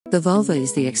The vulva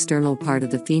is the external part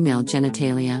of the female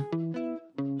genitalia.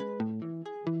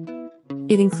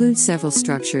 It includes several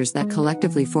structures that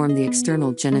collectively form the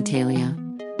external genitalia.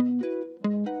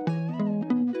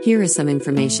 Here is some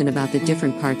information about the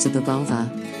different parts of the vulva.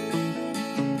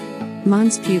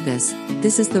 Mons pubis,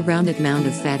 this is the rounded mound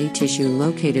of fatty tissue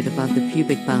located above the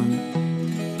pubic bone.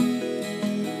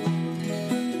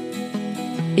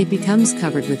 It becomes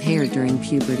covered with hair during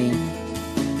puberty.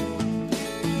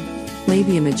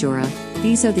 Labia majora,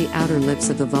 these are the outer lips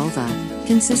of the vulva,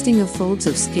 consisting of folds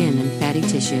of skin and fatty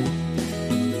tissue.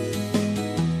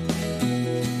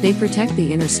 They protect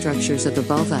the inner structures of the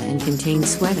vulva and contain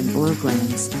sweat and oil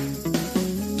glands.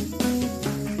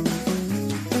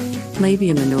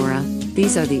 Labia minora,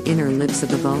 these are the inner lips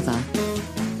of the vulva.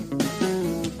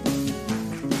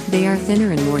 They are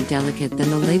thinner and more delicate than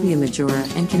the labia majora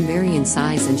and can vary in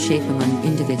size and shape among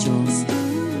individuals.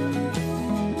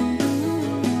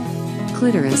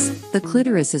 Clitoris, the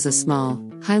clitoris is a small,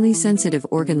 highly sensitive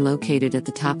organ located at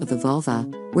the top of the vulva,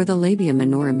 where the labia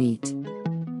minora meet.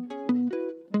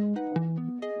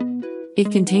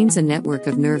 It contains a network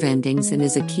of nerve endings and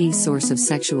is a key source of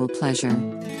sexual pleasure.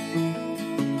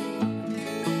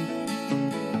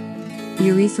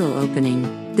 Urethral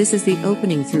opening, this is the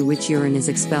opening through which urine is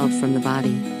expelled from the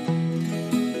body.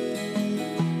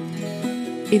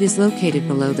 It is located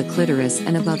below the clitoris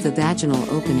and above the vaginal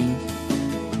opening.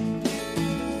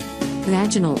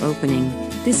 Vaginal opening,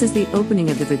 this is the opening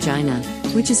of the vagina,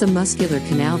 which is a muscular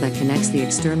canal that connects the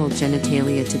external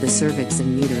genitalia to the cervix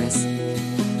and uterus.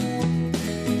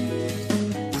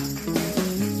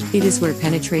 It is where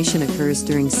penetration occurs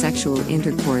during sexual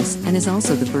intercourse and is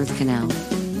also the birth canal.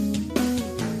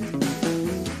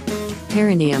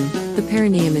 Perineum, the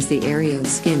perineum is the area of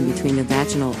skin between the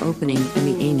vaginal opening and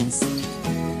the anus.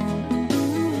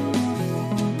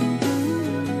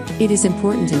 It is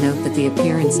important to note that the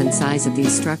appearance and size of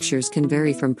these structures can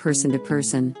vary from person to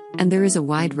person, and there is a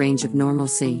wide range of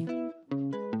normalcy.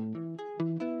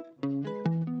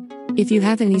 If you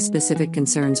have any specific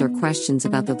concerns or questions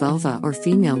about the vulva or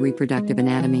female reproductive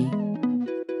anatomy,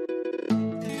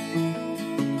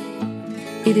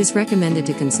 it is recommended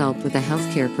to consult with a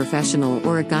healthcare professional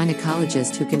or a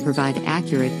gynecologist who can provide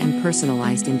accurate and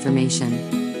personalized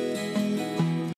information.